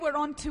we're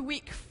on to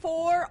week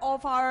 4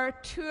 of our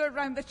tour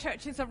around the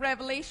churches of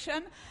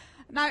Revelation.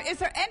 Now, is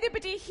there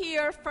anybody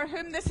here for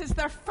whom this is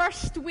their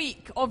first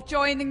week of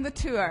joining the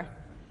tour?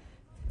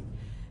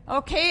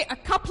 Okay, a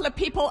couple of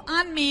people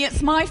and me.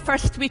 It's my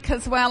first week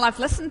as well. I've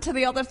listened to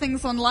the other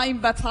things online,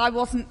 but I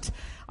wasn't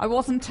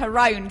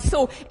around.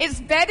 So it's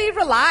very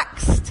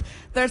relaxed.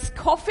 There's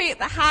coffee at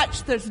the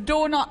hatch. There's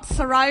donuts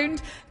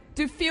around.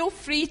 Do feel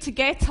free to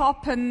get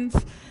up and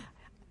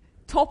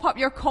top up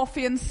your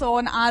coffee and so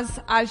on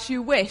as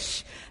you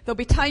wish. There'll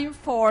be time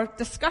for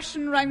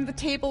discussion around the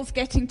tables,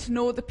 getting to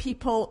know the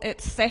people,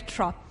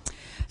 etc.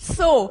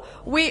 So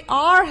we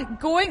are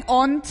going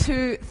on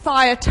to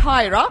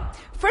Thyatira.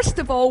 First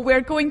of all,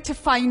 we're going to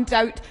find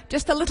out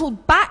just a little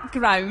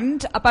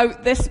background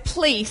about this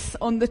place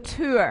on the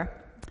tour.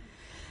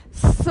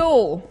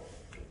 So,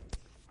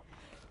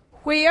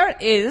 where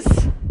is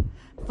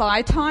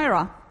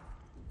Thyatira?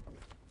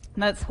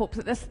 Let's hope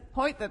at this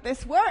point that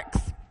this works.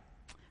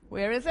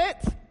 Where is it?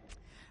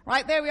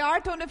 Right, there we are. I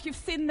don't know if you've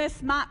seen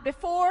this map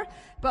before,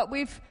 but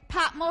we've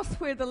Patmos,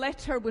 where the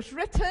letter was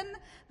written.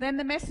 Then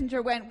the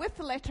messenger went with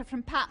the letter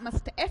from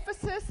Patmos to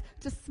Ephesus,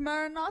 to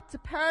Smyrna, to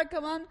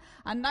Pergamon,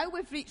 and now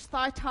we've reached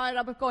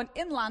Thyatira. We've gone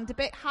inland a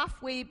bit,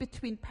 halfway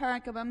between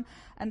Pergamum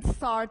and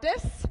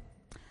Sardis.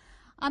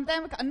 And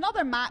then we've got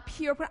another map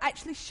here where it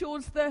actually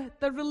shows the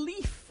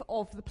relief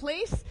of the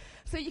place.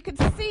 So you can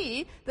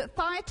see that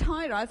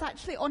Thyatira is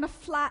actually on a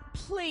flat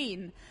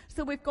plain.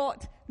 So we've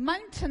got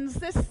mountains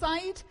this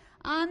side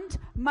and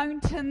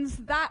mountains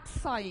that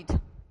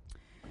side.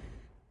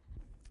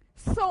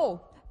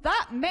 So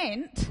that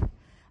meant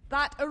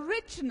that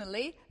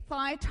originally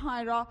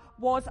Thyatira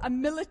was a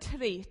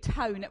military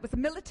town. It was a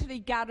military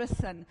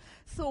garrison.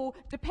 So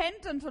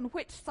dependent on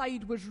which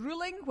side was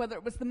ruling, whether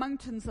it was the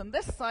mountains on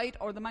this side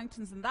or the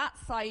mountains on that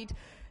side,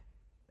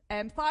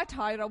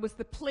 Thyatira was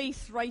the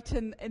place right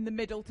in the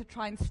middle to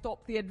try and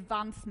stop the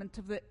advancement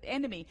of the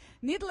enemy.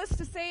 Needless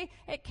to say,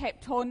 it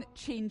kept on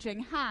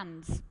changing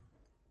hands.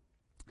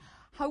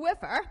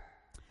 However,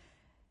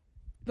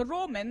 the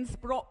Romans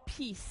brought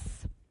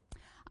peace.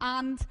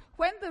 And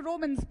when the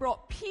Romans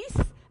brought peace,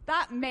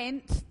 that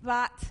meant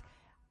that it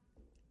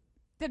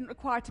didn't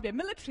require to be a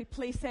military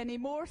place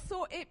anymore,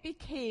 so it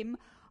became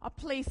a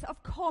place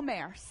of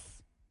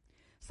commerce.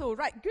 So,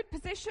 right, good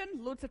position,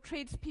 loads of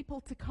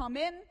tradespeople to come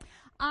in,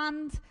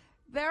 and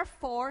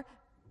therefore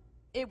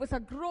it was a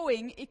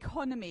growing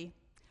economy.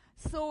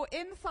 So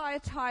in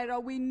Thyatira,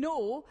 we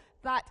know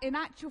that in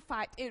actual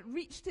fact it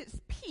reached its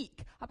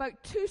peak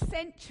about 2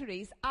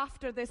 centuries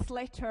after this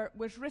letter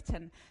was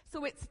written.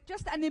 So it's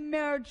just an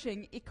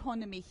emerging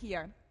economy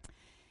here.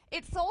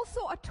 It's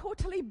also a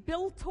totally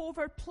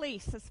built-over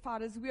place as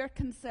far as we're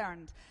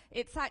concerned.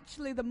 It's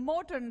actually the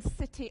modern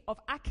city of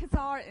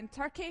Akhisar in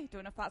Turkey.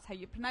 Don't know if that's how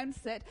you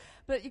pronounce it,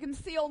 but you can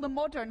see all the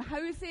modern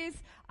houses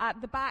at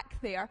the back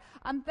there.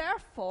 And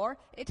therefore,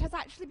 it has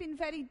actually been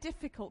very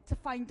difficult to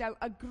find out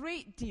a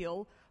great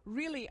deal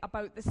really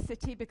about the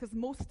city because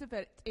most of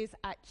it is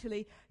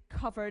actually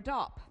covered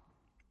up.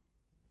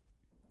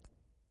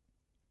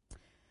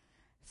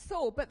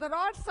 So, but there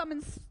are some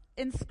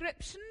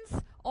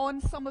inscriptions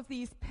on some of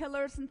these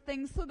pillars and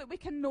things so that we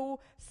can know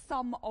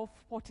some of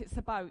what it's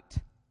about.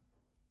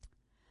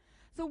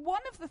 So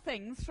one of the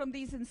things from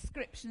these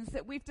inscriptions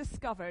that we've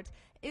discovered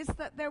is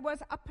that there was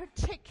a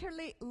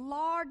particularly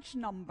large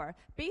number,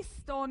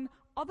 based on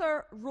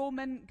other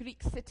Roman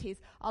Greek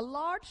cities, a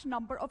large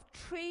number of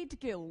trade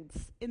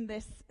guilds in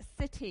this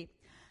city,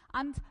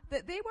 and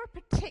that they were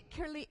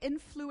particularly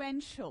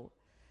influential.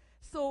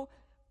 So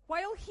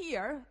while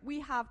here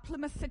we have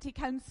Plymouth City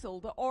Council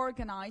that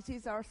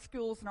organises our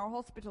schools and our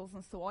hospitals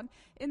and so on,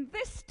 in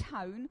this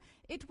town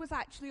it was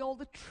actually all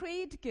the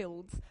trade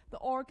guilds that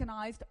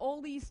organised all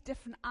these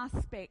different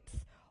aspects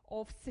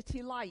of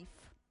city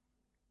life.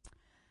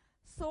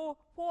 So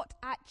what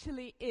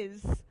actually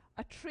is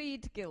a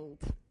trade guild?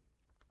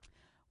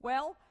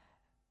 Well,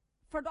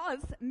 for us,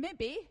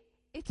 maybe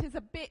it is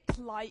a bit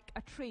like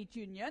a trade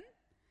union.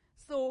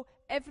 So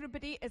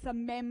everybody is a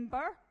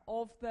member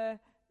of the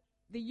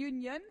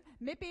union,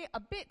 maybe a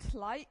bit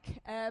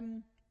like,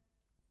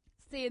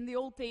 say in the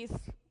old days,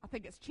 I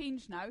think it's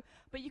changed now,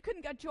 but you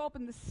couldn't get a job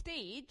on the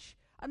stage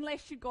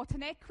unless you got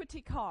an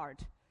equity card.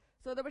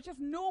 So there was just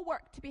no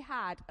work to be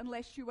had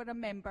unless you were a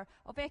member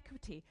of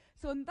equity.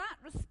 So in that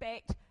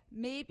respect,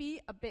 maybe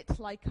a bit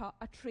like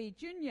a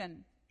trade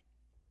union.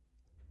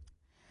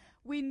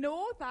 We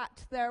know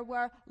that there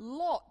were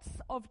lots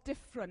of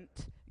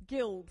different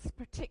guilds,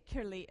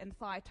 particularly in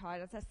Thyatira,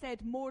 as I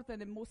said, more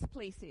than in most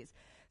places.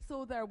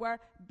 So there were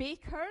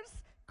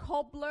bakers,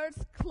 cobblers,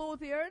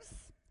 clothiers,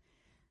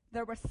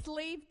 there were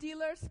slave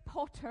dealers,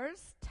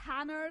 potters,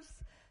 tanners.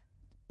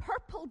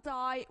 Purple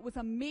dye was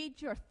a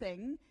major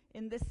thing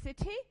in this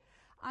city,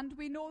 and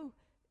we know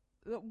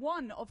that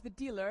one of the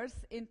dealers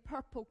in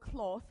purple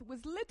cloth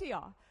was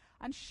Lydia,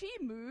 and she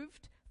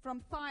moved from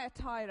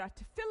Thyatira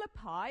to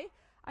Philippi,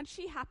 and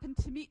she happened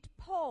to meet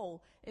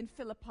Paul in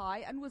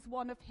Philippi and was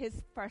one of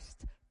his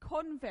first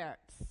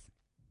converts.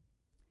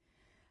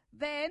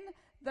 Then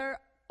there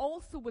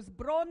also was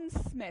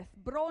bronzesmith.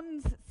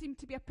 Bronze seemed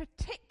to be a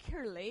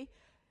particularly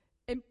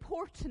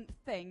important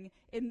thing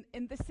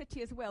in the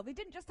city as well. They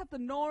didn't just have the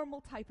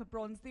normal type of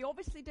bronze. They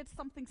obviously did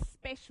something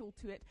special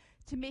to it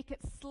to make it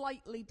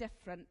slightly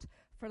different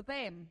for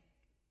them.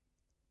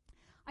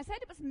 I said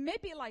it was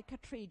maybe like a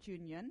trade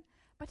union,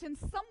 but in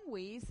some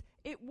ways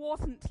it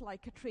wasn't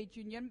like a trade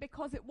union,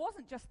 because it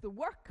wasn't just the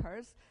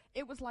workers,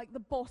 it was like the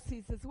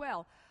bosses as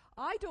well.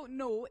 I don't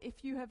know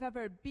if you have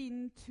ever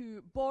been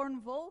to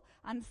Bourneville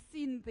and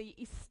seen the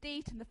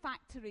estate and the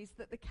factories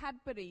that the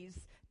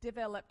Cadburys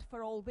developed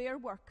for all their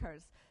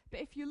workers.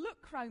 But if you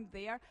look round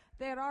there,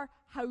 there are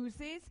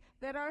houses,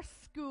 there are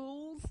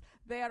schools,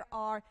 there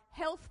are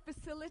health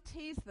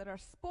facilities, there are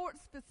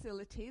sports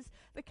facilities.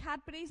 The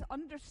Cadburys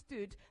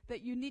understood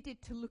that you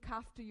needed to look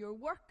after your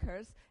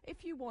workers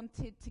if you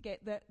wanted to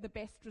get the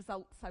best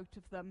results out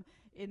of them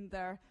in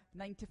their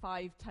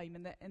 9-to-5 time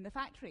in the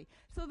factory.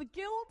 So the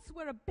guilds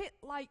were a bit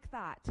like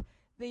that.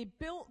 They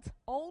built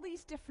all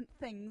these different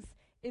things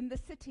in the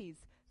cities.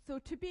 So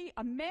to be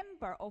a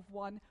member of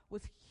one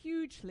was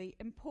hugely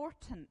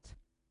important.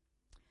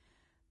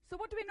 So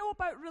what do we know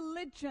about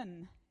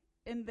religion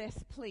in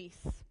this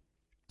place?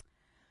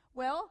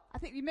 Well, I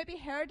think you maybe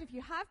heard, if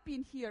you have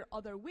been here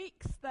other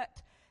weeks,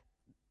 that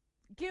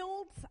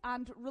guilds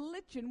and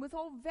religion was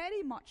all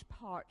very much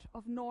part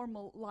of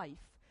normal life.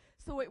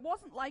 So it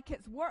wasn't like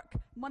it's work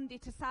Monday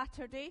to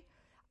Saturday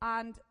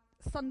and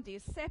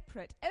Sundays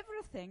separate.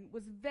 Everything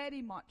was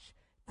very much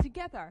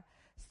together.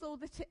 So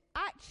that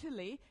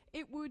actually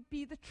it would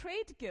be the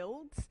trade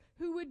guilds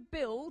who would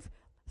build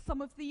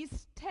some of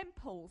these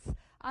temples.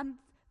 And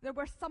there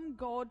were some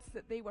gods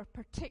that they were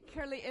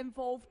particularly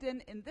involved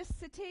in this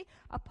city.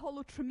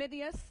 Apollo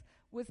Treminius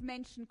was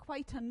mentioned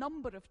quite a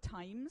number of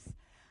times.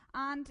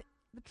 And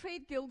the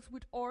trade guilds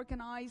would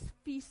organize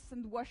feasts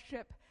and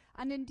worship,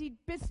 and indeed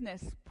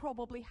business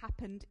probably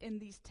happened in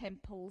these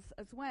temples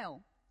as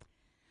well.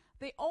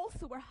 They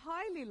also were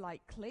highly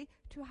likely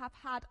to have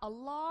had a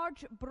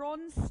large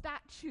bronze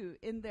statue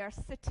in their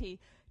city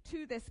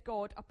to this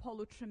god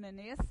Apollo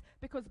Treminius,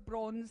 because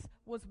bronze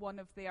was one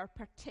of their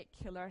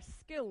particular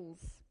skills.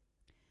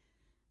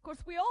 Of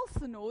course, we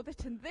also know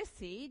that in this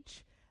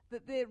age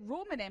that the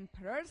Roman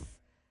emperors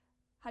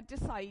had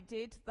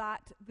decided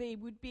that they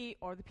would be,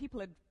 or the people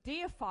had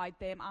deified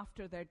them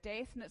after their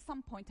death, and at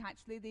some point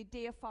actually they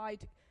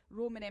deified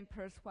Roman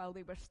emperors while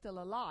they were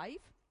still alive.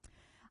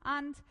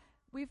 And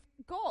we've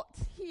got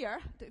here,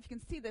 I don't know if you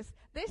can see this,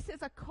 this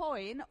is a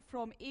coin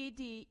from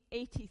AD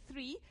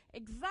 83,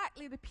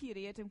 exactly the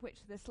period in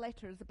which this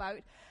letter is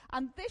about,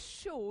 and this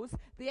shows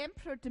the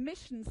Emperor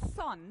Domitian's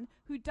son,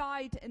 who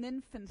died in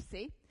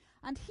infancy,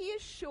 and he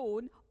is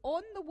shown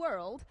on the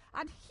world,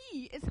 and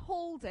he is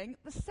holding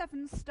the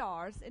 7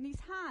 stars in his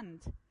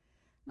hand.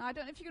 Now, I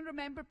don't know if you can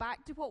remember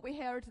back to what we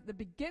heard at the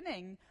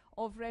beginning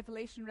of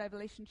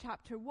Revelation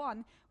chapter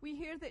 1. We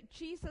hear that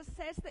Jesus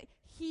says that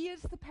he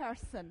is the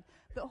person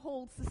that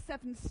holds the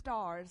 7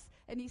 stars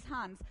in his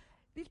hands.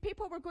 These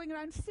people were going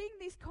around seeing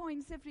these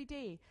coins every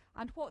day,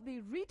 and what they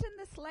read in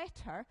this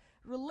letter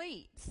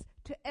relates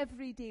to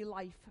everyday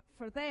life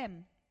for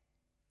them.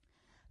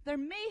 There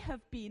may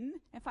have been,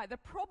 in fact there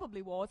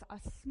probably was,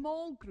 a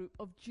small group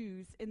of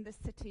Jews in the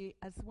city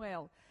as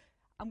well.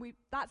 And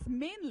that's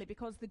mainly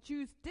because the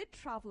Jews did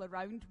travel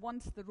around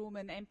once the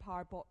Roman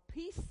Empire bought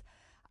peace,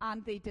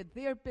 and they did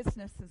their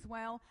business as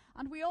well.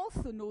 And we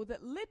also know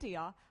that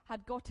Lydia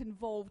had got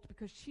involved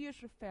because she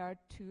is referred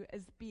to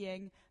as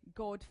being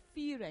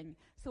God-fearing.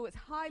 So it's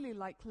highly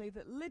likely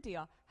that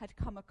Lydia had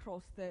come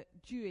across the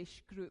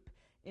Jewish group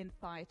in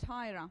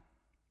Thyatira.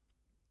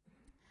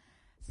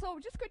 So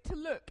we're just going to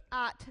look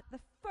at the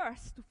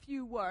first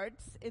few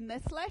words in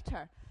this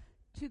letter.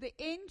 To the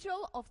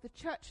angel of the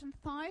church in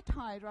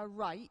Thyatira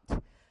write,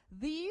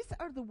 these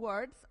are the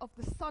words of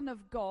the Son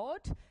of God.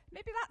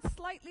 Maybe that's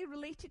slightly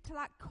related to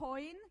that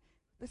coin,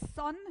 the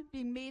Son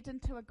being made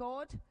into a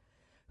God,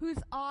 whose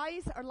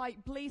eyes are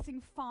like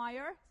blazing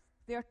fire.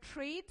 Their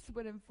trades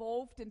were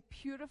involved in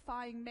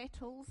purifying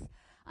metals,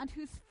 and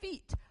whose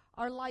feet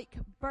are like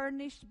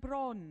burnished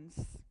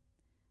bronze.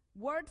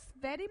 Words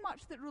very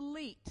much that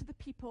relate to the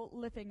people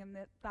living in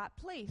that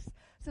place.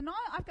 So now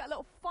I've got a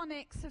little fun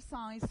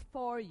exercise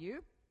for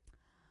you.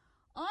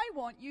 I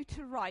want you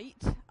to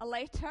write a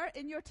letter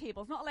in your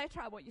tables. Not a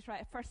letter, I want you to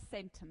write a first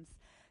sentence.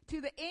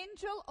 To the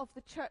angel of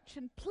the church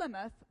in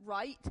Plymouth,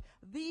 write,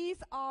 these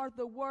are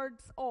the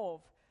words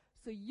of.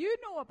 So you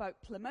know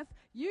about Plymouth.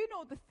 You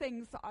know the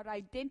things that are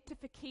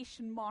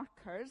identification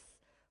markers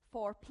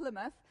for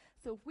Plymouth.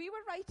 So if we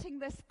were writing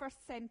this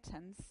first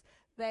sentence,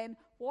 then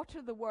what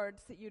are the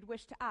words that you'd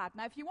wish to add?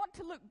 Now, if you want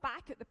to look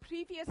back at the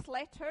previous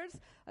letters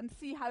and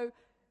see how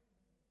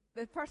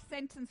the first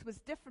sentence was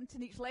different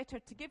in each letter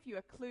to give you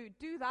a clue,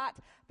 do that.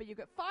 But you've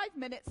got 5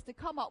 minutes to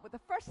come up with the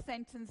first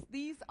sentence.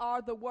 These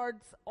are the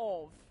words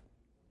of.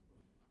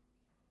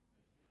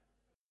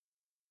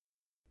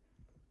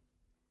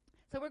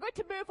 So we're going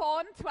to move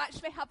on to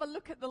actually have a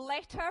look at the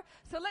letter.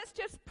 So let's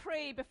just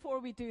pray before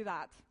we do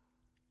that.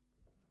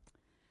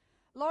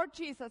 Lord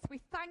Jesus, we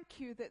thank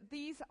you that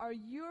these are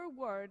your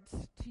words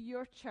to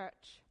your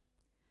church.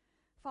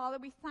 Father,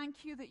 we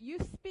thank you that you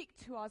speak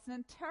to us and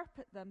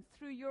interpret them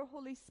through your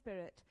Holy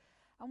Spirit.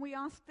 And we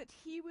ask that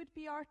he would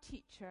be our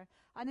teacher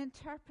and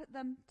interpret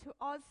them to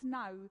us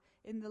now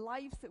in the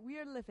lives that we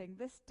are living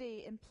this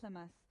day in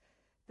Plymouth.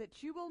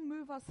 That you will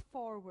move us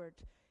forward,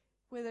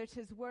 whether it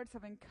is words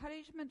of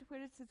encouragement,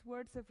 whether it is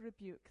words of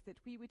rebuke, that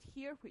we would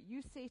hear what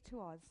you say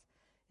to us.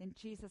 In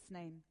Jesus'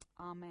 name,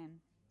 amen.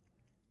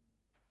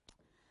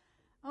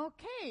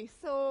 Okay,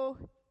 so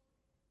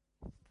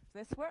if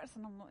this works,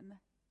 and I'm not in the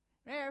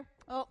there.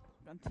 Oh,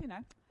 run to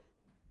now.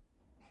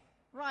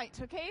 Right,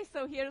 okay,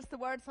 so here's the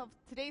words of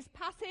today's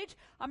passage.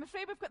 I'm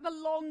afraid we've got the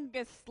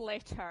longest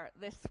letter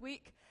this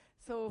week,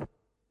 so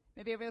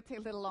maybe it will take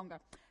a little longer.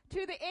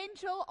 To the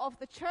angel of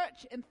the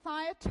church in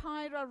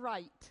Thyatira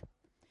write,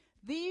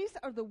 these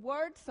are the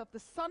words of the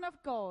Son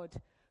of God,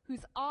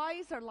 whose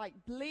eyes are like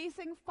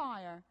blazing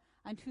fire,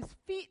 and whose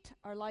feet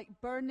are like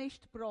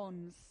burnished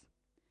bronze.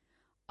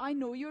 I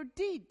know your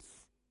deeds,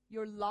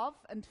 your love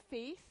and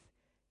faith,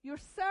 your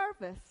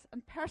service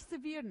and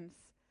perseverance,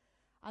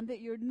 and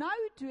that you're now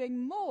doing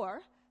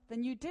more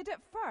than you did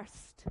at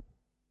first.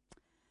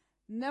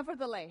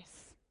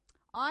 Nevertheless,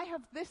 I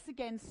have this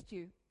against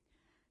you.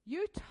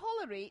 You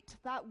tolerate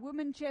that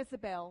woman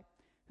Jezebel,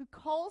 who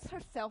calls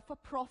herself a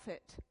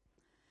prophet.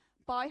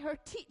 By her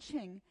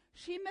teaching,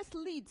 she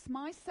misleads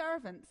my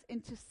servants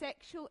into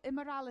sexual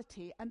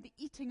immorality and the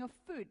eating of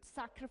food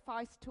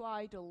sacrificed to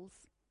idols.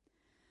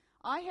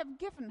 I have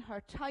given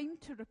her time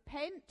to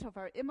repent of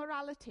her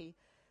immorality,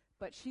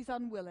 but she's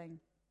unwilling.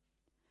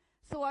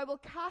 So I will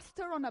cast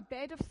her on a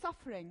bed of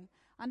suffering,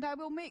 and I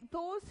will make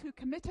those who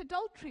commit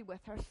adultery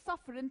with her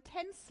suffer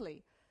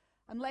intensely,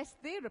 unless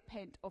they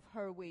repent of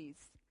her ways.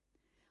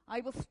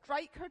 I will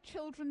strike her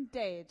children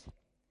dead.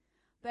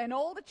 Then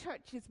all the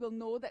churches will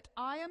know that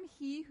I am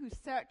he who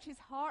searches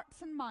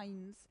hearts and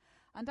minds,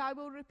 and I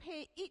will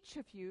repay each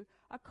of you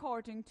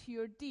according to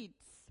your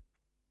deeds.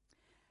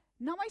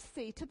 Now I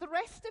say to the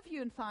rest of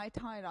you in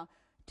Thyatira,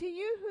 to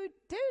you who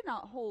do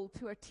not hold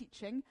to her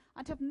teaching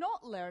and have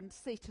not learned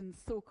Satan's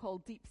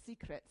so-called deep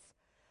secrets,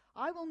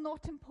 I will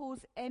not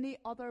impose any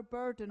other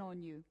burden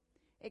on you,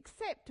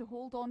 except to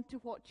hold on to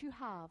what you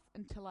have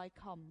until I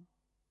come.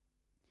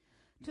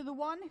 To the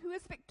one who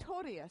is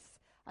victorious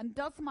and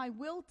does my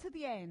will to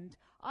the end,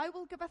 I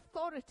will give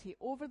authority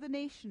over the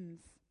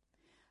nations.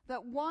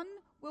 That one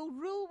will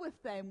rule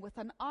with them with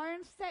an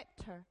iron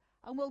scepter,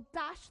 and will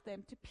dash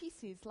them to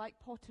pieces like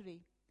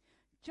pottery.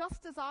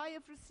 Just as I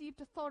have received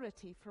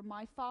authority from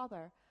my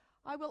Father,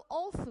 I will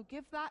also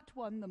give that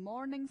one the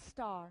morning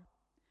star.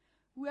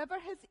 Whoever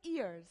has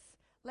ears,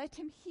 let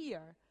him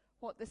hear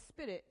what the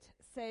Spirit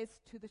says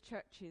to the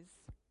churches.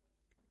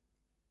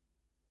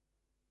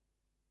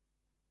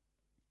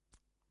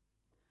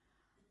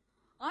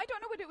 I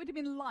don't know what it would have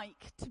been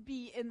like to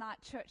be in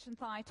that church in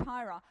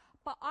Thyatira,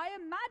 but I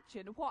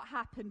imagine what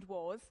happened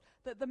was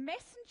that the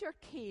messenger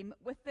came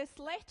with this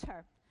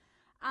letter,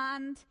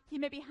 and he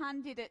maybe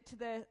handed it to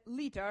the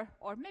leader,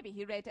 or maybe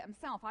he read it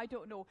himself, I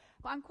don't know.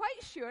 But I'm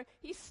quite sure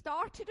he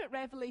started at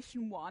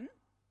Revelation 1,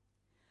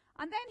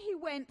 and then he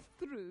went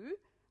through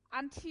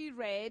and he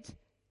read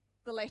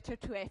the letter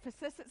to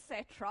Ephesus,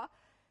 etc.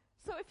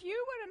 So if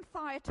you were in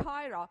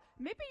Thyatira,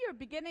 maybe you're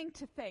beginning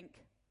to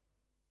think,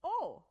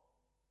 oh,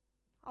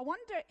 I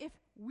wonder if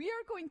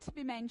we're going to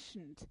be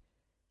mentioned.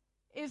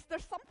 Is there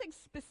something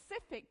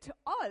specific to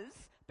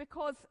us?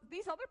 Because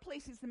these other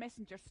places the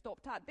messenger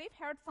stopped at, they've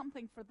heard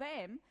something for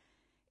them.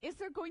 Is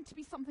there going to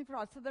be something for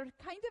us? So they're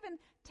kind of in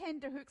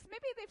tenterhooks.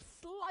 Maybe they've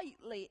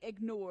slightly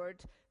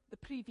ignored the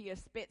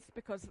previous bits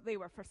because they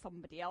were for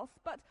somebody else.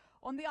 But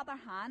on the other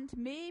hand,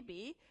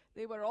 maybe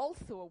they were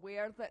also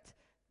aware that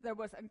there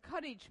was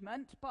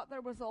encouragement, but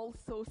there was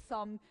also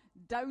some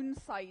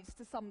downsides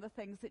to some of the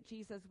things that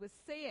Jesus was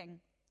saying.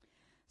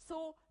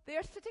 So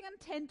they're sitting in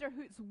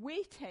tenterhooks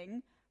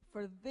waiting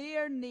for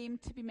their name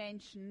to be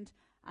mentioned,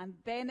 and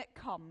then it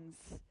comes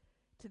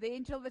to the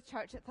angel of the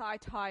church at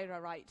Thyatira,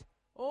 right?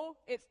 Oh,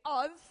 it's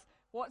us.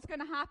 What's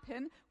going to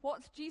happen?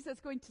 What's Jesus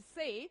going to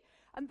say?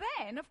 And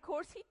then, of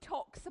course, he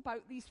talks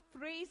about these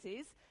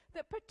phrases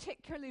that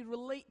particularly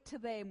relate to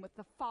them with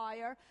the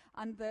fire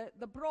and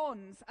the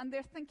bronze. And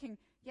they're thinking,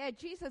 yeah,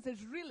 Jesus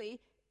is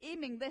really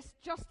aiming this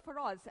just for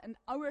us and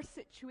our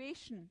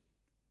situation.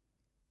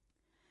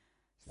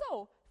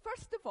 So,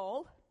 first of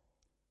all,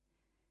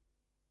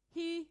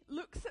 he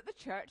looks at the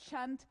church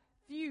and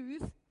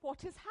views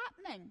what is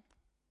happening.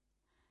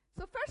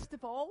 So first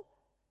of all,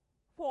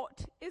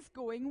 what is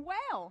going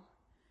well?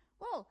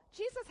 Well,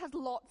 Jesus has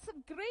lots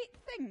of great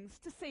things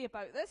to say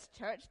about this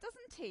church,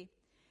 doesn't he?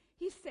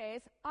 He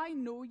says, I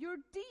know your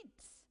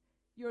deeds,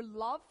 your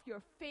love,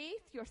 your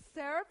faith, your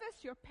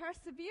service, your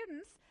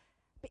perseverance.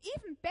 But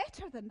even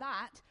better than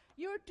that,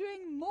 you're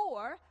doing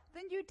more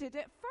than you did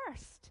at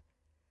first.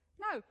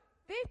 Now,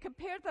 they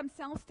compared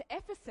themselves to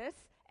Ephesus.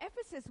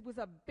 Ephesus was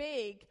a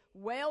big,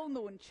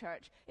 well-known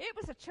church. It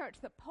was a church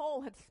that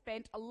Paul had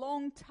spent a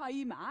long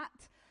time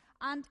at,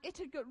 and it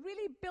had got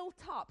really built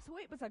up. So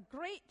it was a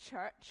great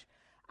church,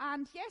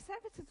 And yes,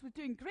 Ephesus was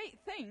doing great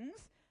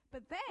things,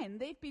 but then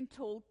they'd been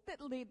told that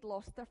they'd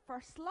lost their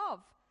first love.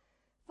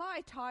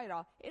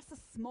 Thyatira, it's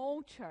a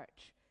small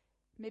church,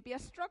 maybe a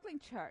struggling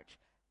church,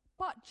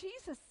 but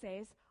Jesus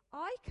says,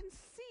 I can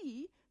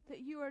see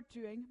that you are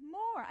doing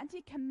more, and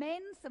he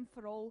commends them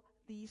for all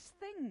these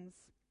things.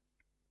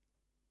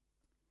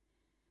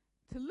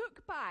 To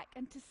look back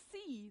and to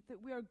see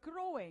that we are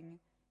growing,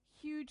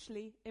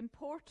 hugely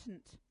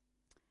important.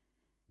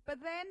 But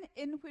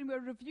then, when we're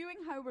reviewing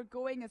how we're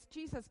going, as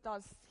Jesus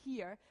does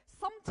here,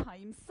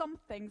 sometimes some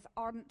things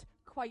aren't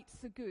quite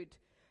so good.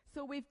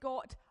 So we've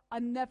got a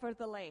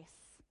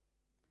nevertheless.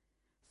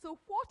 So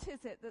what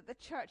is it that the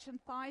church in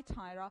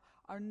Thyatira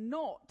are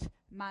not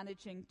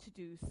managing to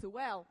do so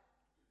well?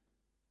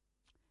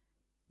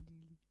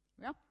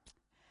 Yeah.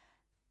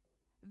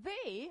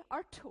 They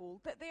are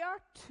told that they are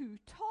too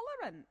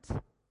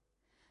tolerant.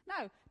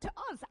 Now, to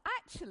us,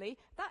 actually,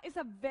 that is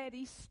a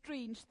very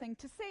strange thing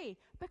to say,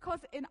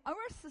 because in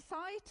our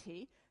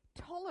society,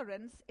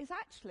 tolerance is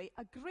actually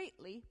a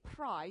greatly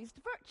prized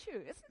virtue,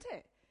 isn't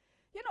it?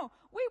 You know,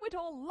 we would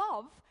all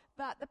love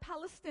that the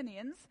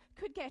Palestinians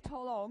could get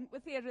along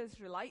with the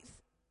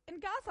Israelites in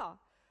Gaza.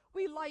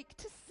 We like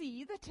to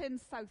see that in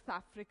South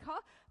Africa,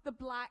 the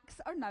blacks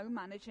are now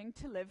managing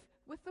to live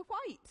with the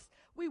whites.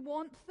 We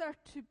want there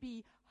to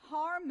be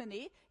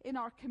harmony in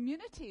our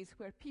communities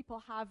where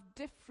people have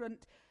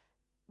different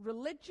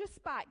religious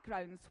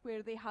backgrounds,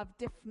 where they have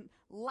different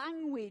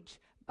language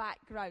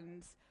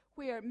backgrounds,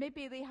 where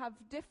maybe they have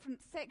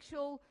different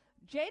sexual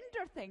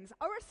gender things.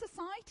 Our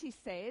society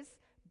says,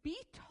 be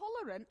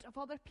tolerant of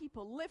other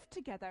people, live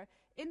together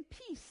in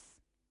peace.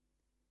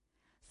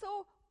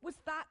 So, was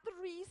that the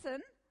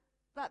reason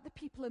that the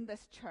people in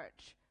this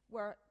church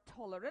were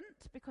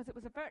tolerant, because it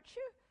was a virtue?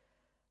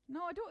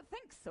 No, I don't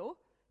think so,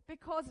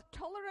 because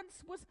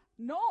tolerance was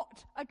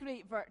not a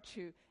great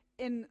virtue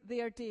in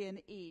their day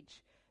and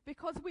age.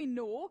 Because we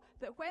know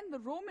that when the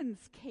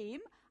Romans came,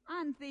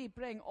 and they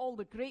bring all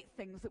the great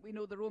things that we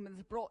know the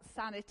Romans brought,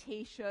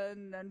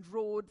 sanitation and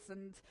roads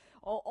and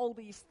all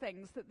these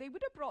things that they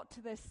would have brought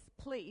to this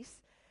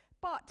place.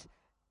 But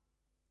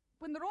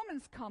when the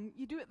Romans come,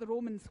 you do it the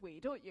Romans way,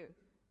 don't you?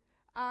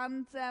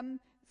 And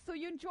so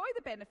you enjoy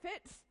the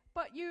benefits,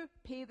 but you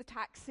pay the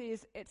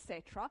taxes,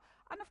 etc.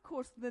 And of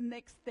course, the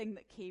next thing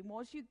that came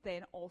was you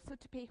then also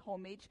to pay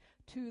homage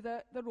to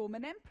the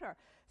Roman emperor.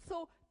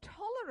 So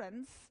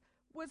tolerance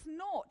was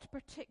not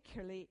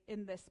particularly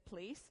in this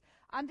place.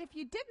 And if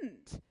you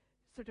didn't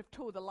sort of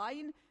toe the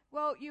line,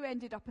 well, you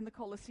ended up in the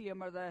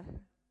Colosseum or the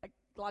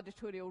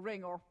gladiatorial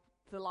ring or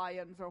the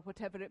lions or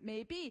whatever it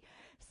may be.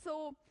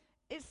 So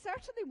it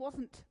certainly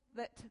wasn't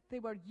that they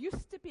were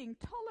used to being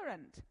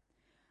tolerant.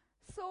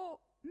 So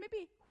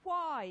maybe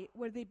why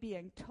were they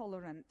being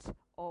tolerant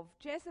of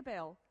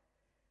Jezebel?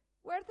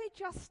 Were they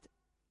just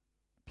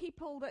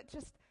people that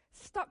just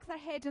stuck their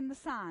head in the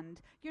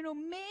sand? You know,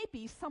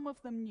 maybe some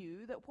of them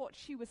knew that what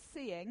she was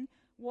saying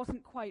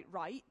wasn't quite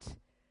right,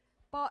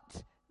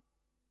 but,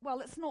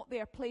 well, it's not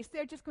their place.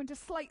 They're just going to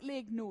slightly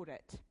ignore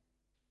it.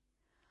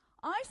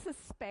 I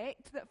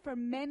suspect that for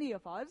many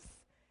of us,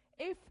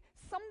 if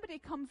somebody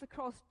comes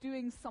across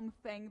doing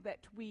something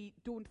that we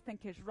don't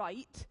think is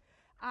right,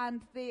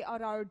 and they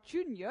are our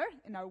junior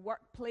in our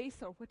workplace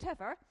or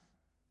whatever,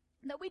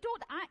 that we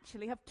don't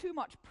actually have too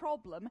much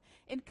problem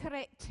in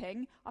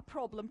correcting a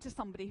problem to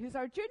somebody who's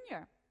our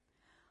junior.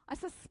 I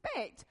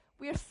suspect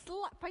we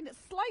find it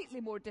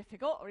slightly more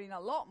difficult, or even a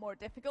lot more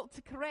difficult,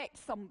 to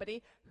correct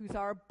somebody who's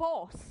our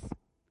boss.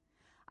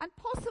 And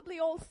possibly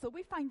also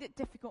we find it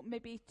difficult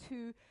maybe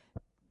to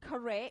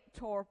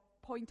correct or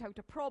point out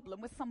a problem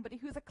with somebody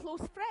who's a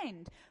close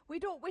friend. We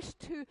don't wish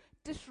to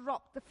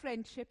disrupt the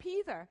friendship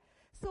either.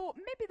 So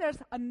maybe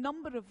there's a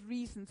number of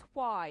reasons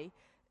why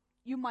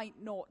you might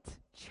not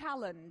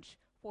challenge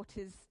what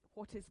is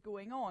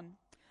going on.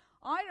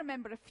 I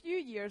remember a few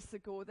years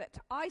ago that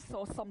I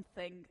saw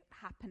something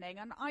happening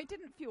and I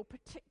didn't feel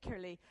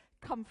particularly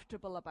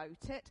comfortable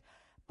about it,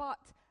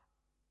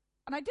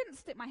 and I didn't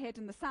stick my head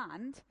in the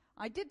sand.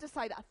 I did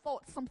decide I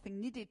thought something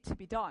needed to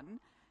be done,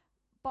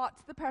 but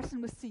the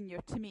person was senior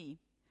to me.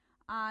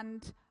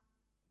 And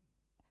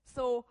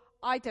so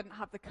I didn't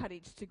have the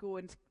courage to go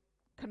and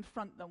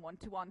confront them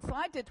one-to-one. So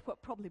I did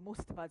what probably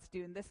most of us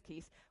do in this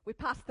case. We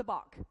passed the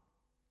buck.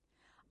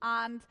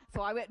 And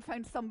so I went and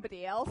found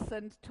somebody else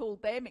and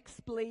told them,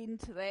 explained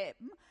to them,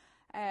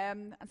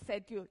 and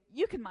said,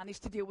 you can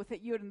manage to deal with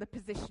it. You're in the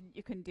position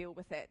you can deal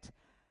with it.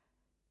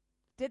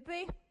 Did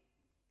they?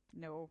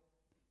 No.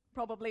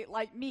 Probably,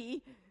 like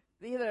me,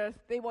 either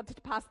they wanted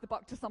to pass the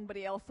buck to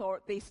somebody else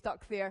or they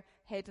stuck their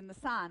head in the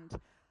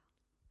sand.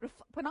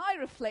 When I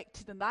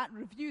reflected on that and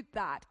reviewed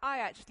that, I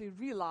actually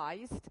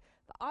realized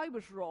that I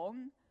was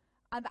wrong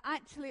and that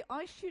actually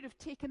I should have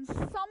taken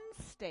some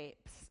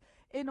steps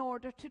in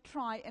order to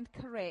try and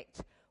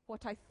correct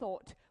what I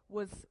thought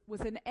was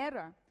in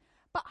error.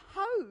 But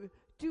how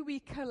do we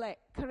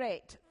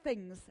correct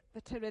things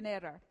that are in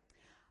error?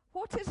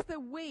 What is the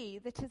way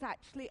that is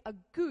actually a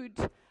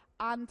good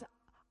and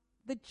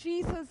the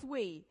Jesus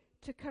way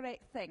to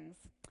correct things?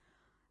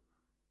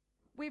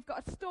 we've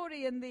got a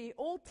story in the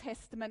Old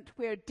Testament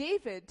where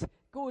David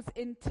goes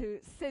into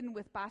sin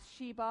with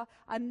Bathsheba,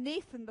 and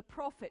Nathan the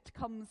prophet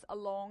comes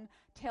along,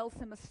 tells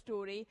him a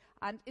story,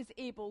 and is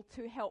able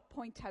to help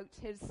point out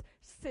his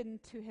sin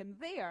to him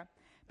there.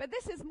 But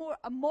this is more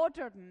a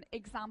modern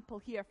example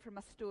here from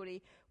a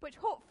story, which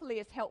hopefully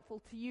is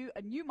helpful to you,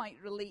 and you might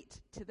relate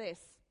to this.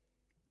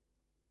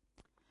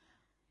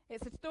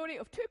 It's a story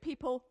of two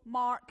people,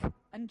 Mark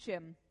and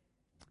Jim.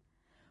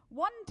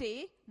 One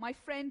day, my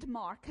friend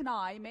Mark and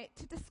I met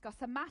to discuss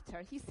a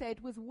matter he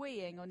said was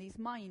weighing on his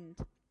mind.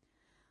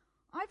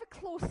 "I've a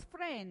close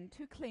friend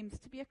who claims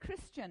to be a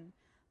Christian,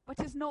 but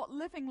is not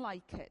living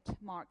like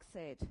it," Mark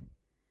said.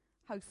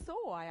 "How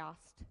so?" I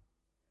asked.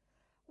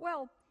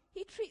 "Well,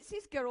 he treats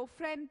his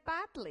girlfriend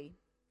badly.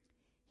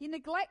 He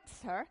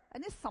neglects her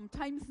and is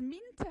sometimes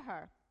mean to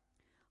her.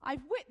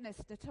 I've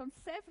witnessed it on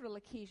several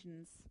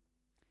occasions.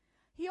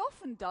 He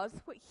often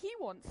does what he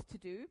wants to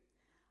do,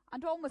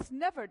 and almost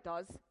never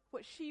does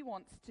what she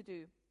wants to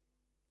do.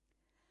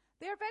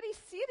 They are very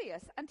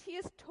serious, and he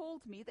has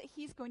told me that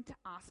he's going to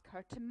ask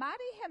her to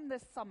marry him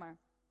this summer.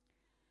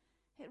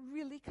 It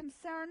really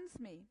concerns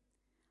me,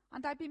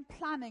 and I've been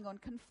planning on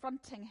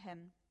confronting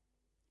him.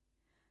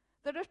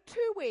 There are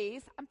 2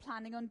 ways I'm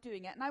planning on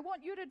doing it, and I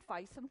want your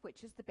advice on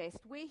which is the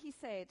best way," he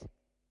said.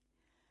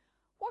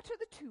 "What are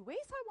the 2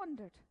 ways?" I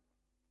wondered.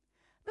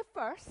 "The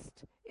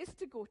first is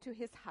to go to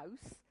his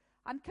house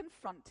and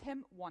confront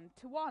him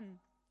one-to-one.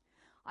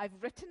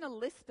 I've written a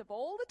list of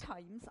all the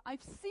times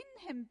I've seen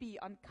him be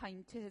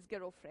unkind to his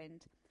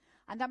girlfriend,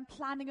 and I'm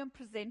planning on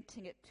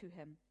presenting it to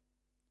him.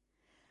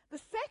 The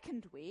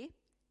second way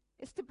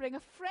is to bring a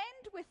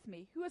friend with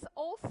me who has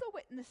also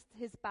witnessed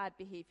his bad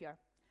behavior.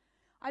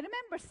 I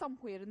remember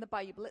somewhere in the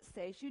Bible it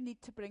says you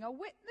need to bring a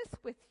witness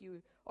with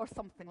you, or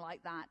something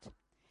like that.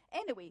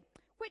 Anyway,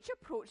 which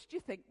approach do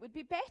you think would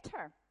be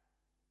better?"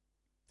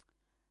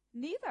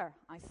 "Neither,"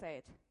 I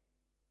said.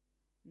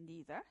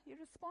 "Neither?" he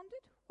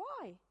responded.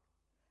 "Why?"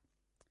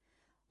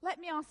 "Let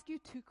me ask you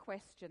 2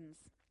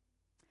 questions.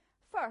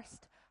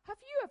 First,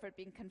 have you ever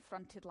been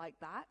confronted like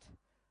that?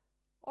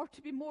 Or,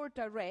 to be more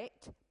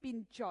direct,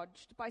 been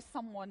judged by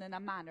someone in a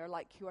manner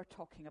like you are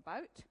talking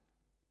about?"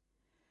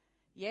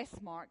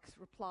 "Yes," Mark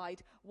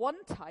replied.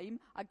 "One time,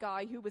 a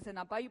guy who was in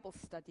a Bible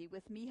study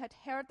with me had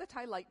heard that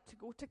I liked to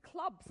go to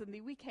clubs in the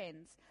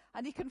weekends,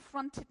 and he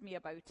confronted me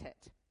about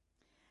it.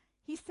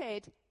 He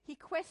said he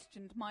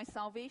questioned my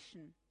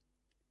salvation.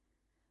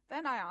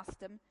 Then I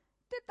asked him,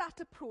 'Did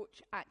that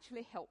approach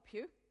actually help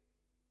you?'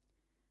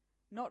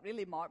 'Not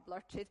really,' Mark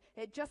blurted.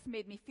 'It just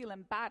made me feel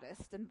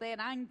embarrassed and then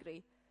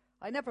angry.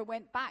 I never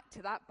went back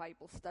to that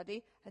Bible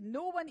study, and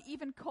no one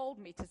even called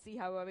me to see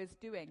how I was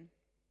doing.'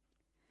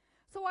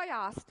 So I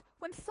asked,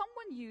 'When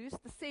someone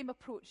used the same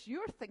approach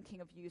you're thinking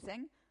of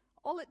using,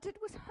 all it did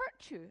was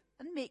hurt you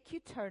and make you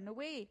turn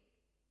away.'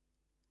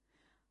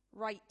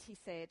 'Right,' he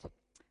said.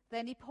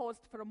 Then he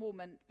paused for a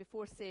moment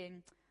before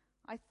saying,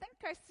 'I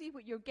think I see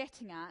what you're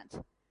getting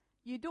at.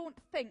 You don't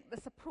think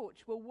this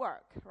approach will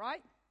work,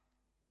 right?'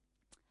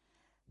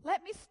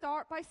 Let me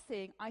start by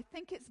saying I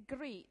think it's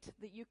great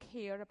that you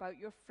care about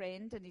your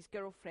friend and his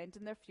girlfriend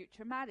and their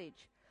future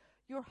marriage.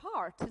 Your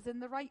heart is in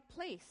the right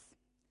place.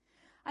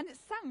 And it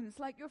sounds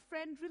like your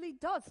friend really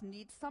does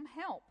need some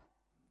help.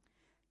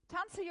 To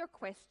answer your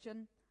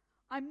question,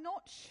 I'm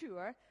not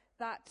sure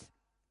that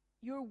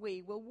your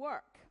way will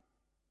work.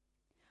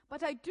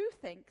 But I do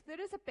think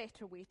there is a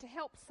better way to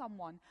help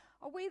someone,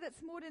 a way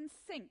that's more in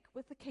sync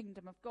with the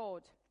kingdom of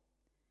God.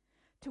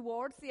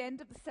 Towards the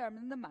end of the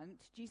Sermon on the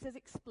Mount, Jesus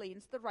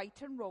explains the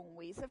right and wrong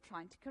ways of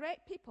trying to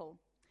correct people.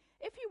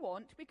 If you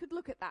want, we could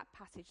look at that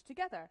passage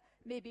together.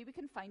 Maybe we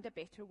can find a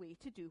better way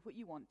to do what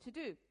you want to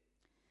do."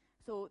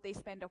 So they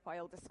spend a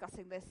while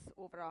discussing this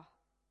over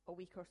a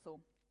week or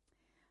so.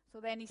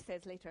 So then he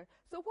says later,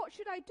 "So what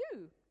should I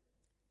do?"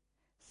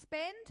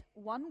 "Spend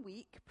 1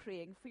 week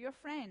praying for your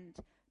friend.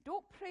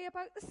 Don't pray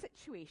about the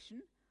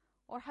situation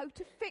or how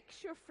to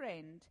fix your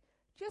friend.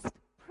 Just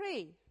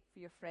pray for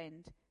your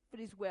friend, for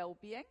his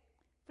well-being,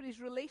 for his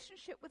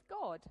relationship with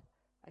God,"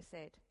 I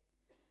said.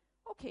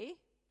 "Okay,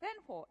 then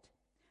what?"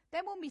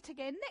 "Then we'll meet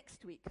again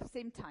next week,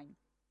 same time."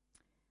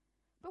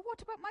 "But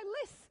what about my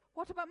list?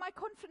 What about my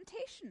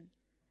confrontation?"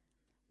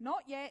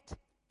 "Not yet.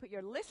 Put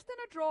your list in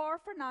a drawer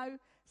for now,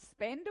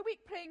 spend a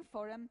week praying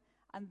for him,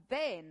 and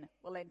then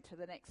we'll enter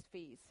the next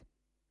phase."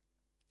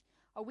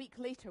 A week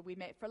later, we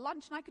met for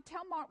lunch, and I could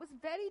tell Mark was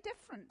very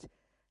different.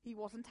 He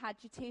wasn't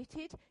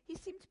agitated. He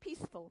seemed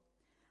peaceful.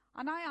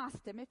 And I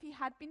asked him if he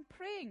had been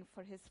praying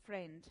for his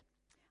friend.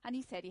 And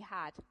he said he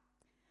had.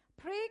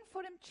 "Praying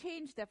for him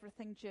changed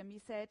everything, Jim," he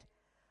said.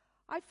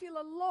 "I feel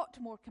a lot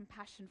more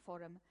compassion for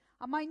him,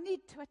 and my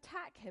need to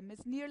attack him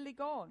is nearly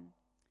gone.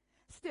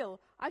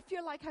 Still, I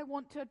feel like I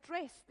want to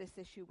address this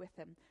issue with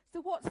him.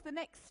 So what's the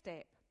next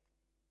step?"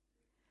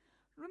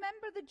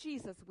 "Remember the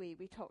Jesus way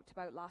we talked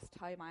about last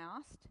time?" I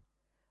asked.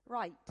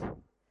 "Right.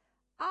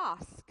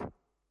 Ask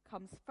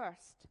comes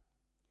first.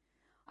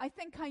 I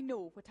think I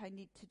know what I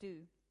need to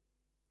do."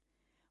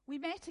 We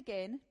met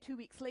again 2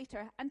 weeks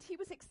later, and he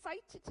was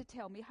excited to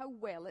tell me how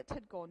well it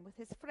had gone with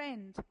his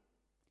friend.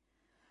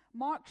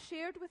 Mark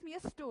shared with me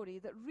a story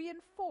that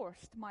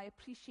reinforced my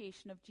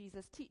appreciation of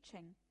Jesus'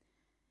 teaching.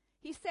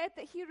 He said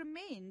that he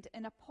remained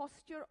in a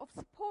posture of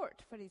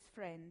support for his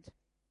friend.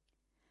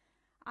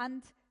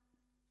 And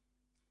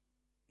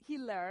he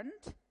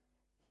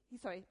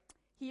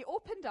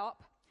opened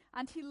up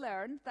and he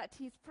learned that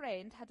his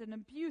friend had an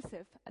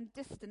abusive and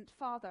distant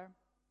father.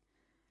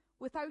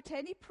 Without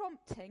any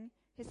prompting,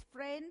 his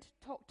friend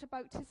talked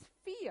about his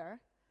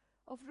fear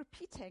of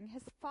repeating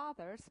his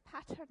father's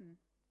pattern.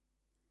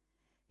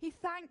 He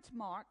thanked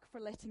Mark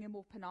for letting him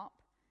open up,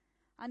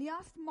 and he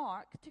asked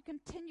Mark to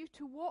continue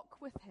to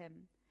walk with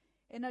him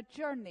in a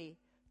journey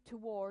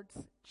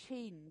towards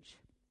change.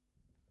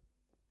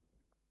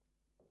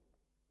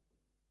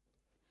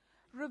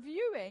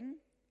 Reviewing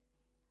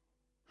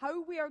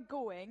how we are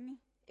going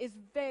is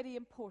very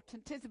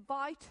important. It's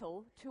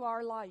vital to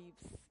our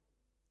lives.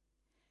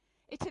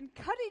 It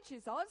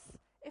encourages us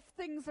if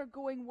things are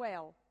going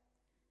well.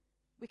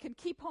 We can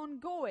keep on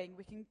going,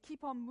 we can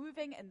keep on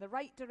moving in the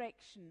right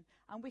direction,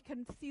 and we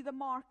can see the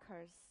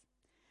markers.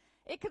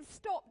 It can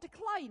stop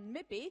decline.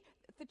 Maybe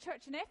if the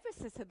church in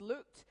Ephesus had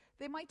looked,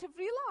 they might have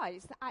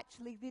realized that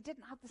actually they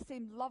didn't have the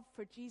same love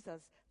for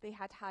Jesus they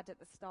had had at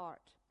the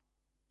start.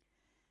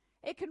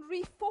 It can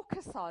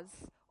refocus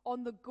us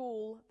on the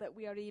goal that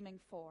we are aiming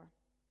for.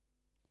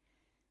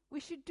 We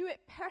should do it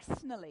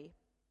personally.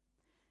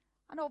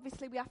 And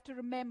obviously we have to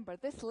remember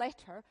this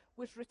letter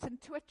was written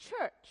to a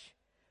church,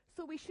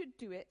 so we should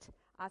do it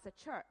as a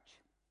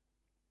church.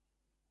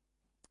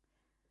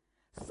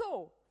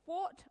 So,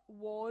 what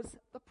was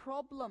the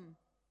problem?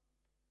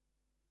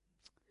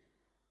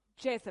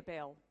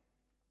 Jezebel.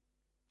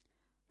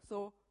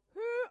 So,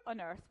 who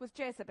on earth was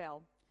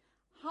Jezebel?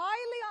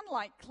 Highly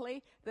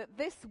unlikely that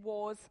this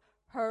was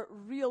her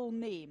real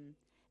name.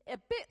 A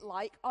bit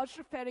like us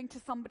referring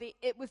to somebody,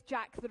 it was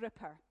Jack the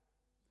Ripper.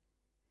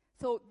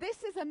 So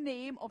this is a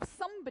name of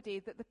somebody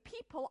that the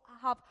people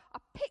have a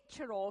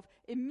picture of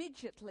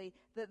immediately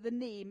that the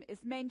name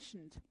is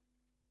mentioned.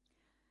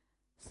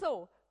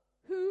 So,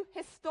 who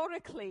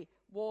historically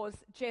was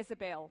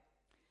Jezebel?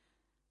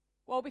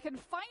 Well, we can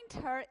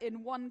find her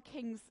in 1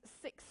 Kings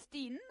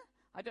 16.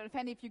 I don't know if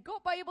any of you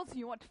got Bibles and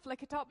you want to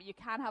flick it up, but you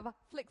can have a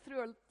flick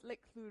through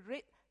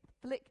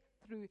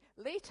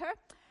later.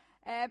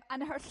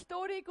 And her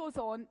story goes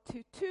on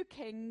to 2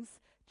 Kings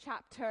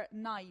chapter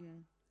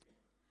 9.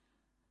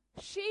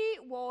 She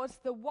was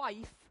the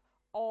wife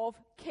of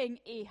King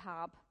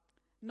Ahab.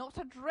 Not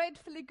a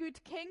dreadfully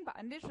good king, but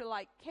an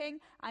Israelite king.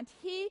 And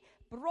he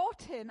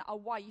brought in a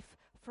wife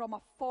from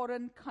a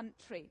foreign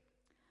country.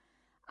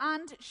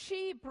 And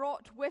she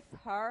brought with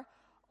her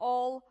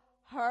all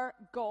her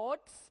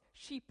gods.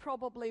 She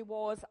probably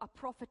was a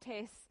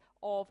prophetess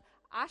of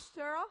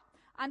Ashtoreth.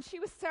 And she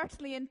was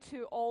certainly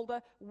into all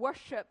the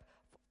worship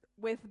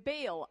with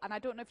Baal. And I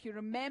don't know if you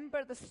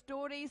remember the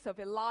stories of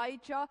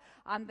Elijah,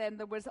 and then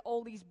there was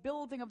all these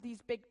building of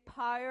these big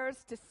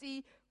pyres to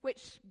see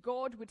which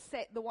god would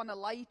set the one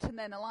alight, and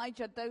then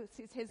Elijah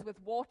douses his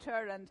with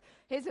water, and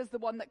his is the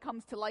one that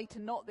comes to light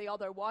and not the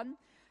other one.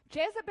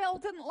 Jezebel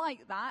didn't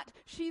like that.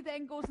 She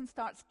then goes and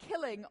starts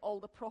killing all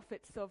the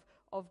prophets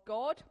of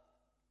God.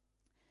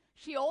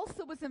 She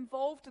also was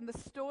involved in the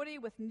story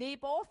with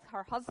Naboth,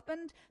 her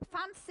husband,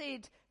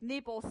 fancied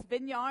Naboth's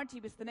vineyard. He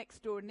was the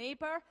next door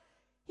neighbor.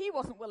 He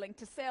wasn't willing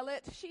to sell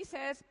it. She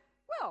says,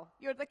 well,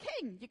 you're the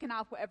king. You can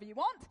have whatever you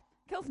want.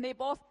 Kills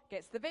Naboth,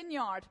 gets the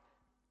vineyard.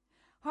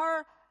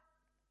 Her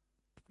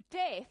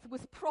death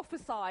was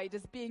prophesied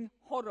as being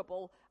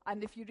horrible.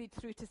 And if you read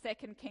through to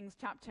 2 Kings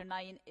chapter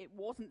 9, it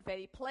wasn't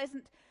very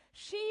pleasant.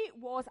 She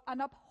was an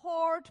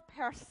abhorred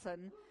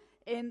person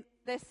in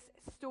this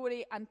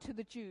story and to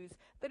the Jews.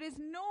 There is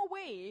no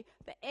way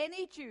that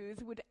any Jews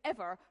would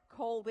ever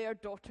call their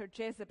daughter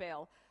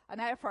Jezebel. And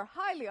therefore,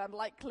 highly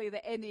unlikely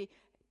that any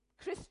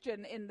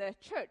Christian in the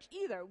church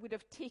either would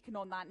have taken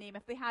on that name.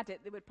 If they had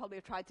it, they would probably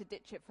have tried to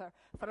ditch it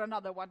for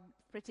another one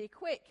pretty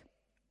quick.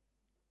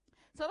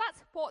 So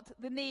that's what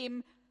the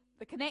name,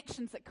 the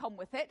connections that come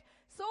with it.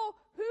 So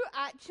who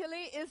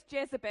actually is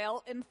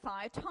Jezebel in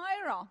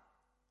Thyatira?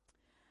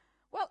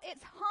 Well,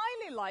 it's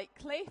highly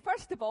likely,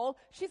 first of all,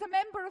 she's a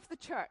member of the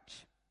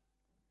church.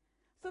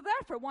 So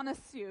therefore one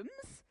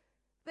assumes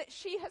that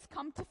she has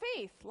come to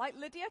faith, like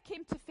Lydia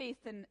came to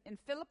faith in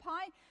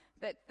Philippi,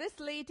 that this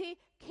lady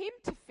came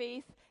to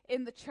faith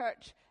in the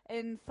church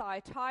in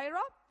Thyatira,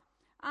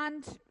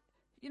 and,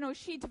 you know,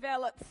 she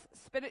develops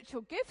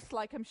spiritual gifts,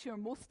 like I'm sure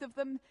most of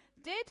them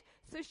did,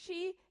 so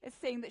she is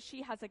saying that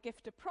she has a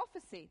gift of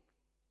prophecy.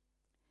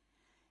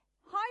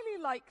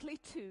 Highly likely,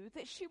 too,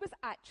 that she was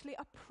actually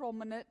a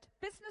prominent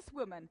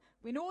businesswoman.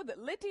 We know that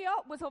Lydia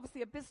was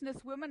obviously a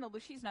businesswoman, although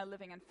she's now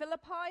living in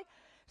Philippi.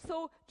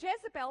 So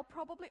Jezebel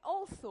probably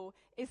also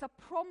is a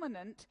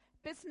prominent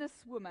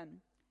businesswoman.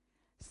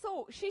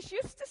 So she's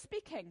used to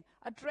speaking,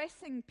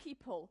 addressing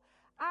people.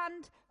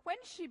 And when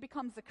she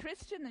becomes a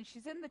Christian and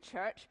she's in the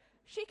church,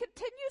 she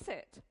continues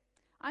it.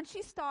 And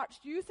she starts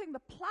using the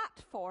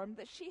platform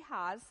that she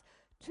has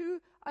to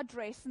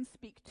address and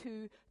speak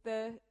to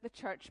the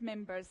church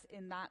members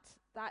in that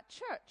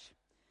church.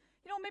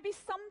 Maybe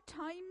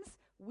sometimes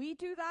we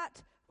do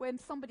that when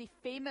somebody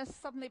famous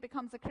suddenly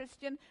becomes a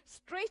Christian.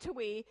 Straight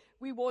away,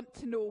 we want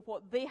to know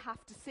what they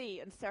have to say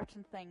in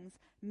certain things.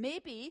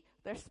 Maybe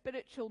their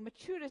spiritual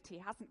maturity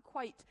hasn't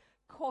quite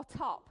caught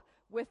up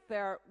with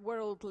their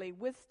worldly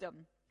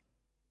wisdom.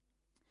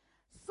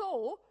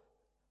 So,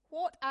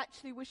 what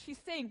actually was she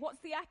saying? What's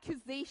the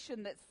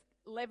accusation that's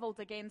leveled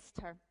against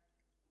her?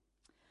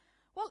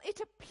 Well, it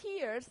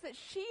appears that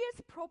she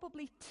is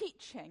probably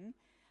teaching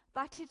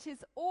that it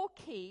is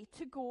okay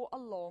to go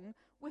along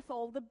with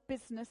all the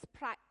business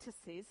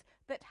practices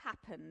that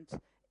happened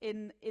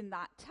in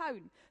that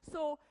town.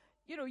 So,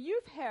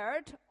 you've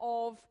heard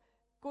of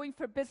going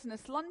for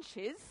business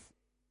lunches,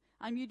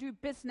 and you do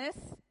business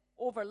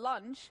over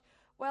lunch.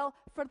 Well,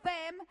 for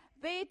them,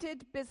 they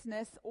did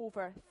business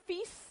over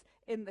feasts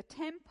in the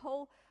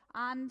temple,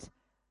 and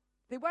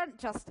they weren't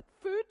just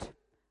food,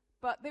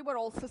 but they were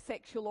also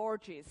sexual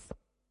orgies.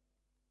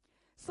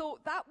 So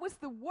that was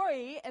the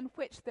way in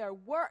which their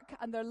work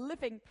and their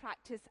living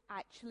practice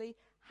actually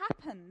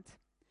happened.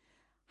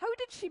 How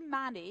did she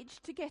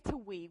manage to get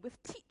away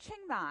with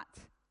teaching that?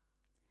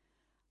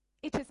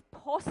 It is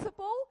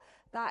possible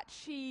that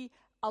she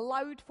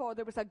allowed for,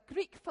 there was a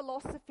Greek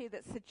philosophy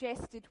that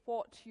suggested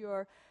what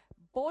your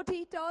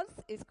body does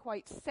is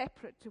quite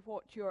separate to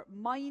what your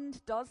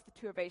mind does. The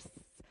two are very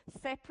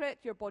separate.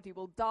 Your body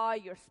will die,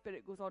 your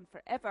spirit goes on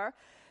forever.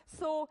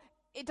 So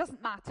it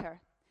doesn't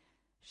matter.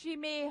 She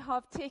may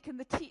have taken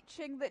the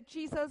teaching that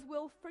Jesus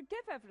will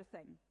forgive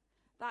everything.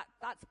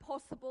 That's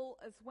possible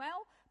as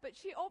well. But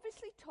she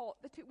obviously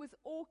taught that it was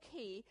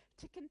okay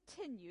to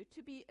continue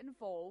to be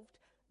involved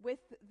with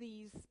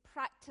these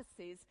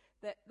practices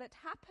that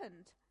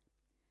happened.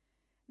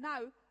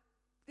 Now,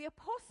 the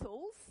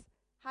apostles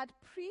had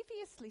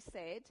previously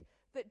said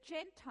that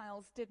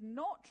Gentiles did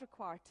not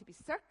require to be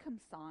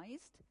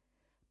circumcised,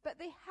 but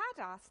they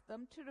had asked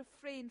them to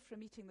refrain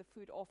from eating the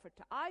food offered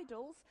to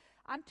idols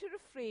and to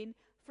refrain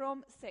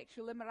from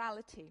sexual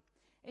immorality.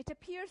 It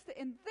appears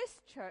that in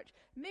this church,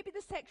 maybe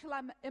the sexual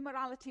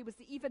immorality was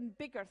the even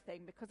bigger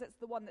thing because it's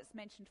the one that's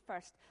mentioned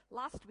first.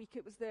 Last week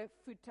it was the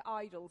food to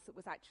idols that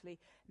was actually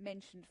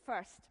mentioned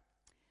first.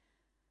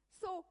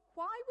 So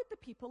why would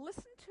the people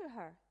listen to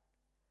her?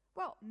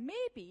 Well,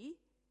 maybe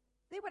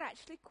they were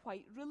actually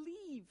quite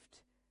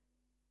relieved.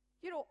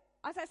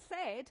 As I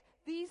said,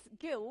 these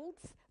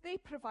guilds, they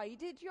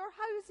provided your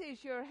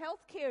houses, your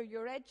healthcare,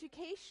 your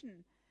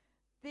education.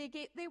 They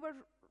were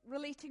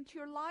relating to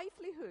your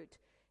livelihood.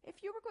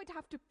 If you were going to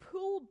have to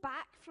pull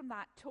back from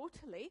that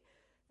totally,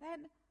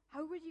 then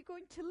how were you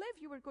going to live?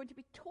 You were going to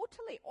be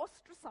totally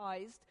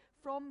ostracized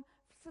from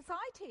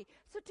society.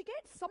 So to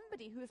get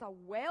somebody who is a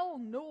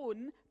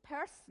well-known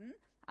person,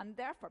 and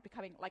therefore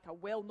becoming like a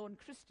well-known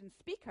Christian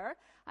speaker,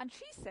 and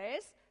she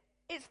says,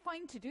 it's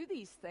fine to do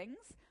these things,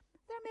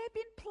 there may have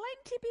been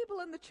plenty of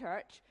people in the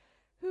church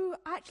who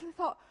actually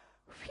thought,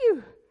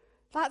 phew,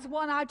 that's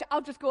one,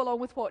 I'll just go along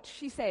with what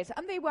she says.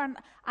 And they weren't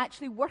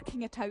actually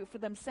working it out for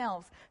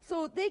themselves.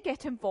 So they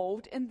get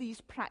involved in these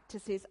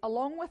practices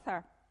along with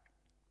her.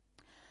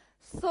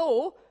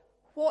 So,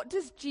 what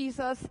does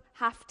Jesus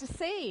have to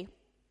say?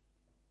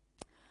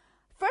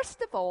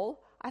 First of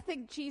all, I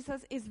think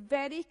Jesus is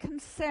very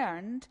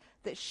concerned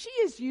that she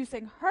is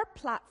using her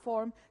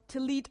platform to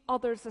lead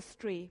others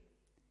astray.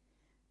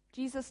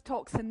 Jesus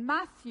talks in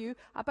Matthew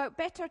about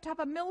better to have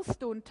a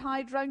millstone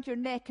tied round your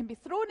neck and be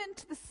thrown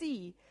into the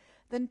sea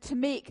than to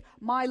make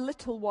my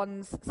little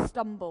ones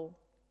stumble.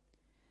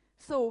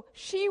 So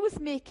she was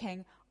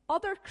making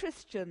other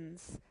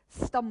Christians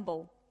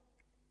stumble.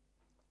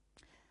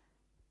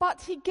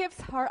 But he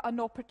gives her an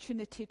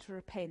opportunity to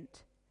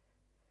repent.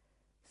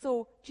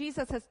 So she's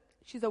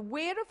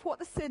aware of what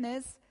the sin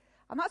is,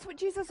 and that's what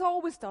Jesus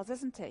always does,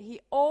 isn't it? He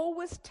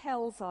always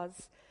tells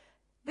us,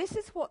 this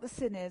is what the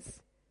sin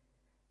is,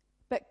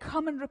 but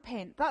come and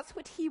repent. That's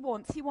what he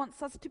wants. He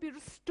wants us to be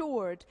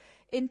restored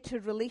into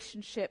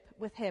relationship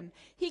with him.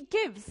 He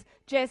gives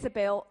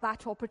Jezebel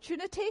that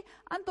opportunity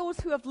and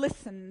those who have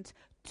listened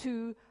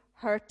to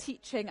her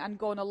teaching and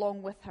gone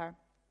along with her.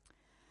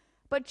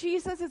 But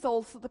Jesus is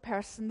also the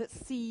person that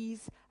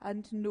sees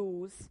and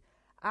knows.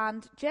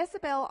 And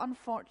Jezebel,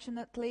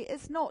 unfortunately,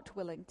 is not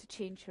willing to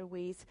change her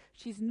ways.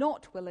 She's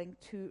not willing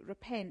to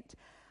repent.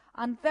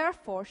 And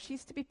therefore,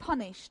 she's to be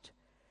punished.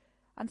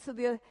 And so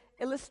the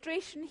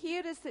illustration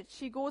here is that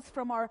she goes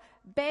from her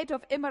bed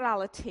of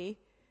immorality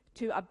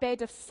to a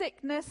bed of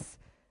sickness,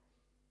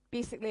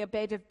 basically a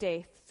bed of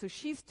death. So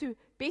she's to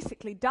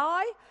basically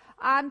die,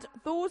 and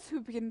those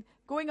who've been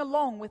going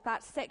along with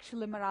that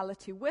sexual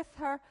immorality with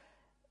her,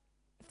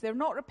 if they're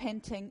not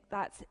repenting,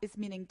 that is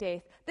meaning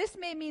death. This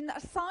may mean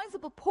that a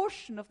sizable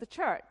portion of the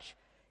church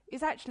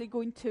is actually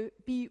going to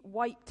be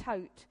wiped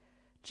out.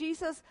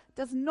 Jesus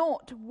does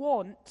not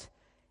want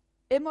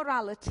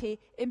immorality,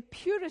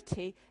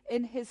 impurity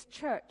in his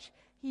church.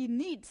 He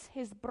needs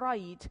his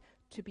bride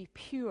to be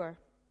pure.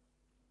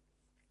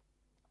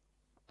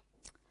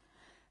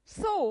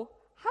 So,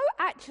 how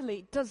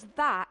actually does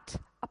that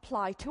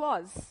apply to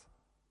us?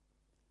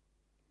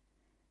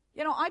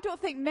 You know, I don't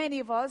think any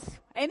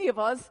of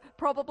us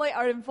probably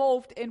are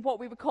involved in what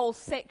we would call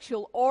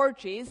sexual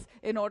orgies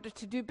in order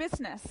to do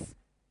business.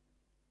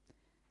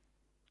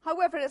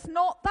 However, it's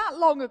not that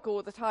long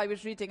ago that I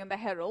was reading in the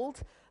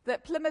Herald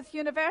that Plymouth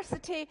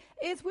University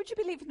is, would you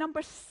believe,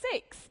 number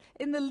 6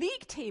 in the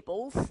league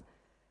tables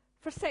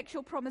for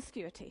sexual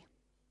promiscuity.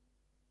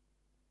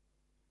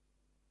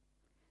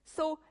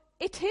 So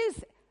it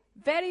is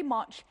very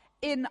much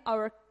in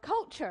our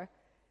culture.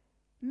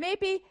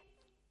 Maybe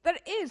there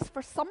is,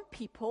 for some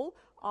people,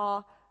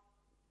 a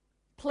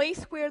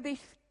place where they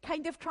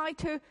kind of try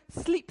to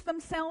sleep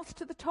themselves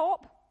to the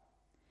top,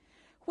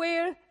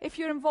 where if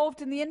you're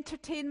involved in the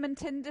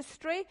entertainment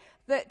industry,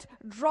 that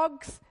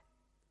drugs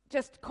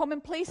just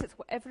commonplace, it's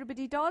what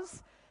everybody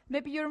does.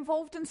 Maybe you're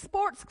involved in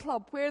sports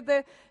club, where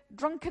the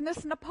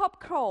drunkenness and a pub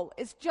crawl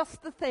is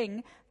just the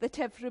thing that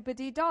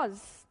everybody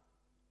does.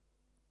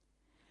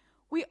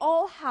 We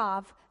all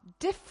have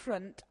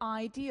different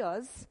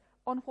ideas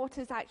on what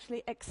is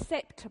actually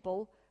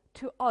acceptable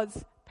to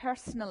us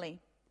personally.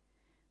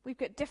 We've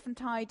got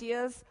different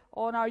ideas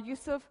on our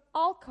use of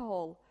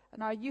alcohol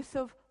and our use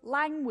of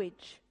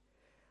language,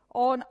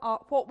 on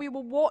what we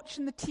will watch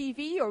on the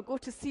TV or go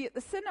to see at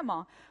the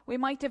cinema. We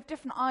might have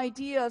different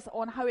ideas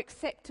on how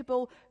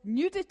acceptable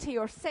nudity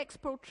or sex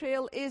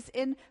portrayal is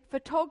in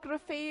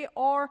photography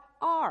or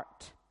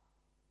art.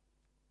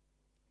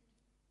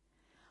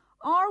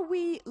 Are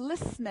we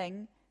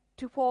listening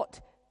to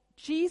what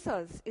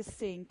Jesus is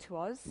saying to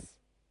us,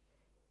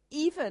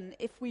 even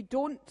if we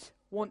don't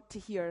want to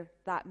hear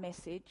that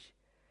message?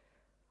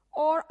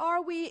 Or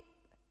are we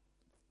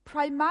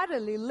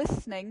primarily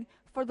listening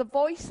for the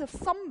voice of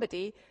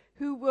somebody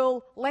who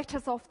will let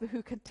us off the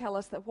hook and tell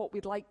us that what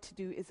we'd like to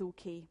do is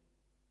okay?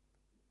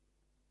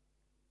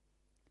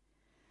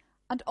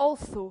 And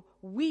also,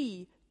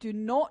 we do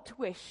not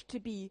wish to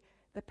be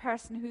the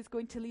person who's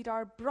going to lead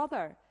our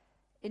brother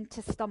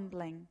into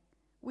stumbling.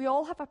 We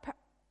all have a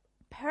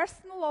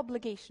personal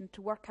obligation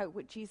to work out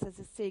what Jesus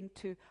is saying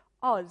to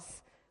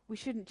us. We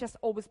shouldn't just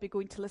always be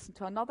going to listen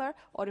to another,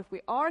 or if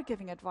we are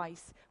giving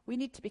advice, we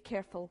need to be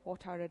careful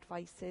what our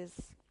advice is.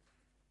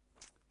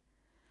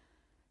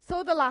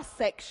 So the last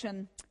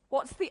section,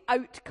 what's the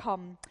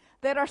outcome?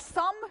 There are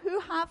some who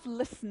have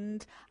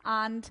listened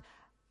and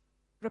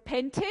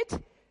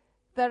repented.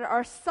 There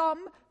are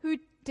some who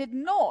did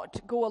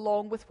not go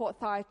along with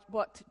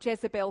what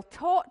Jezebel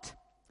taught.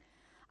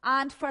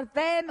 And for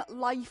them,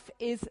 life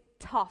is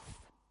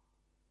tough.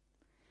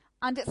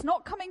 And it's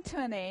not coming to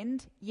an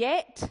end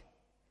yet.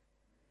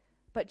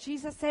 But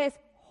Jesus says,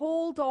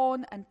 hold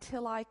on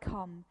until I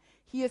come.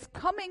 He is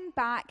coming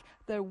back.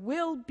 There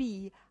will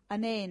be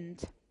an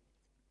end.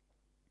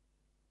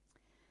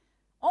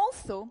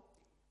 Also,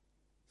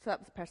 so that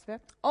was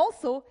persevere.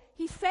 Also,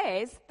 he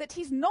says that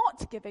he's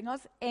not giving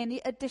us any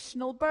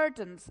additional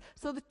burdens.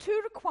 So the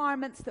 2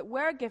 requirements that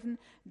were given,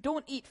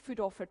 don't eat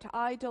food offered to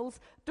idols,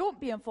 don't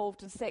be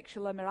involved in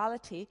sexual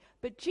immorality.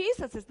 But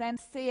Jesus is then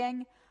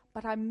saying,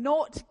 but I'm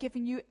not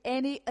giving you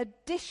any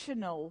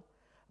additional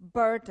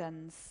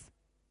burdens.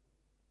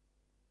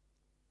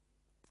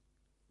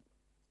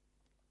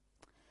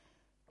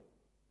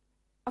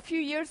 A few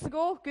years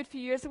ago, good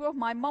few years ago,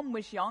 my mum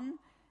was young.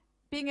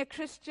 Being a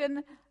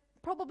Christian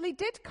probably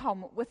did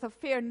come with a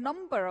fair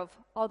number of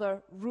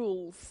other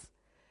rules.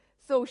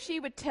 So she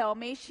would tell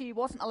me she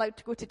wasn't allowed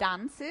to go to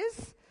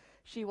dances,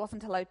 she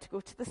wasn't allowed to go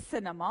to the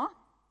cinema,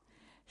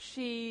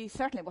 she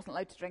certainly wasn't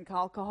allowed to drink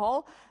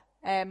alcohol,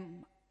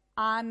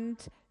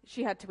 and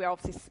she had to wear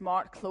obviously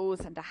smart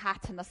clothes and a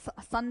hat on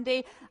a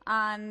Sunday,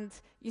 and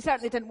you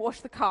certainly didn't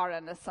wash the car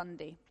on a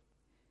Sunday.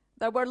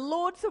 There were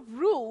loads of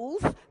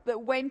rules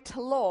that went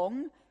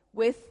along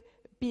with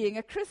being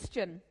a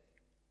Christian.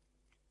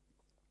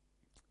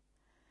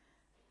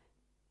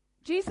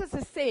 Jesus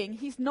is saying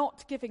he's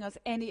not giving us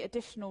any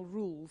additional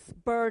rules,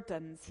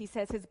 burdens. He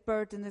says his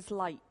burden is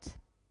light.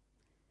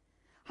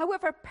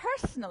 However,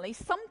 personally,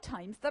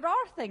 sometimes there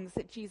are things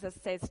that Jesus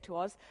says to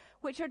us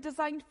which are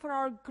designed for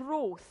our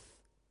growth.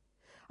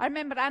 I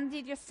remember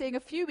Andy just saying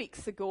a few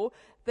weeks ago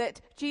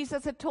that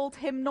Jesus had told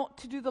him not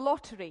to do the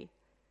lottery.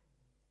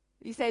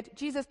 He said,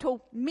 Jesus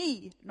told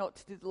me not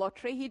to do the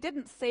lottery. He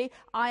didn't say,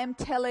 I am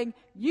telling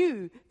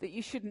you that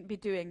you shouldn't be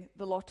doing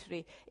the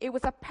lottery. It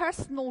was a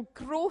personal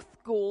growth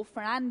goal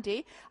for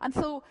Andy. And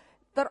so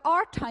there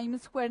are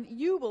times when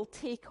you will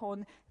take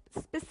on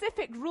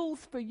specific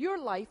rules for your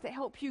life that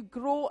help you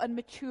grow and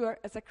mature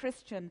as a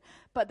Christian.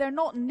 But they're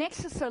not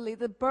necessarily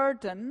the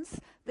burdens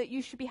that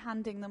you should be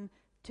handing them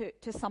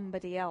to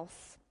somebody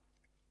else.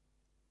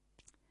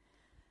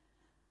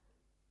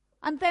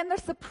 And then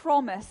there's the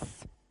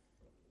promise.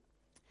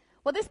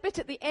 Well, this bit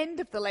at the end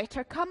of the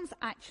letter comes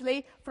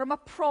actually from a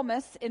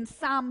promise in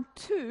Psalm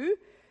 2,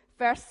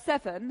 verse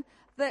 7,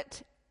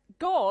 that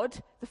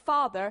God, the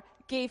Father,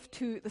 gave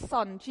to the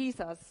Son,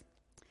 Jesus.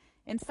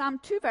 In Psalm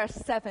 2, verse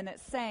 7, it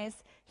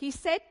says, He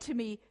said to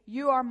me,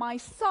 You are my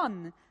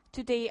Son.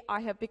 Today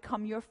I have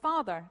become your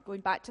Father. Going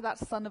back to that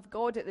Son of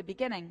God at the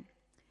beginning.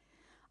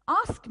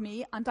 Ask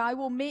me, and I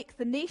will make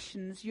the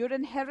nations your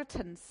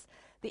inheritance,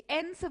 the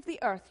ends of the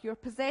earth your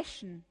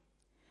possession.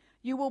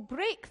 You will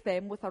break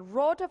them with a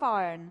rod of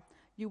iron.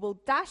 You will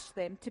dash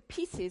them to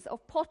pieces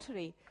of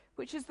pottery,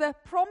 which is the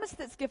promise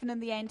that's given in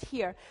the end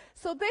here.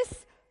 So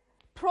this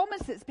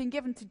promise that's been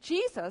given to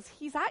Jesus,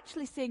 he's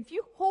actually saying, if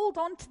you hold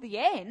on to the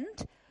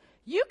end,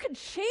 you can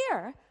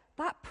share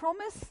that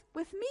promise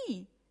with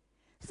me,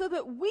 so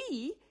that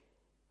we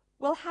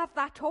will have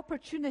that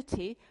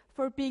opportunity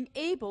for being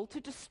able to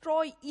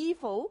destroy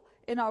evil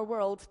in our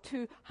world,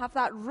 to have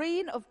that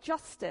reign of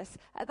justice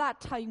at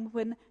that time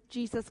when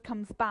Jesus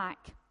comes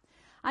back.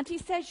 And he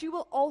says, you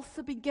will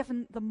also be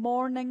given the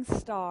morning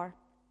star.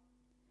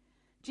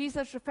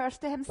 Jesus refers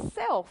to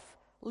himself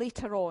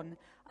later on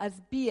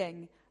as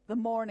being the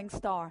morning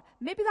star.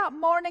 Maybe that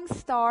morning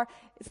star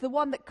is the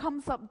one that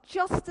comes up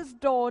just as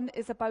dawn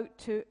is about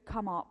to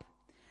come up.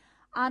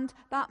 And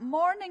that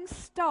morning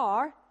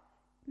star,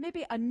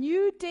 maybe a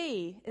new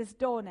day is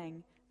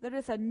dawning. There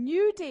is a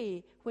new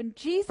day when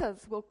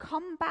Jesus will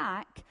come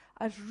back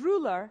as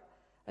ruler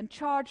and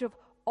charge of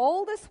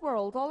all this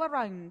world all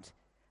around,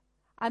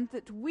 and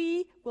that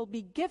we will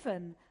be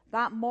given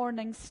that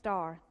morning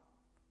star.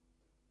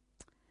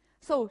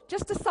 So,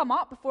 just to sum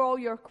up before all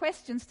your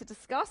questions to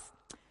discuss,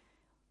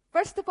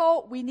 first of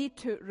all, we need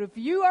to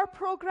review our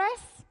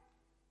progress.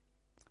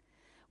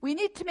 We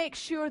need to make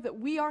sure that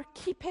we are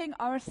keeping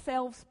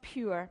ourselves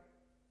pure,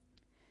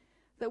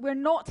 that we're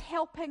not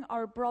helping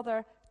our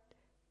brother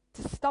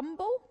to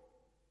stumble,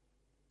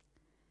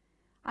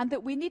 and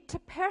that we need to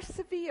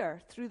persevere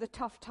through the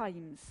tough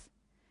times,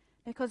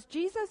 because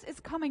Jesus is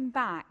coming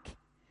back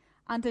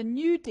and a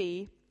new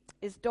day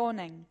is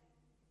dawning.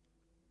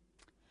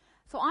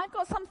 So I've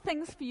got some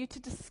things for you to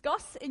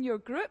discuss in your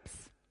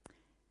groups.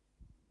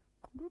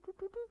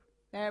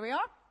 There we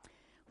are.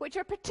 Which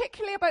are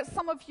particularly about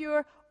some of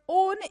your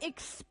own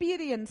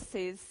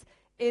experiences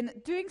in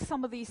doing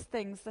some of these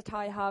things that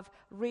I have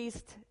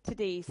raised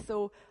today.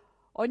 So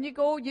on you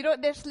go. You don't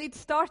necessarily need to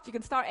start. You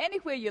can start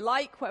anywhere you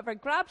like, whatever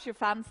grabs your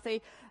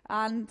fancy,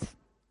 and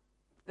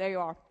there you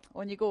are.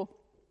 On you go.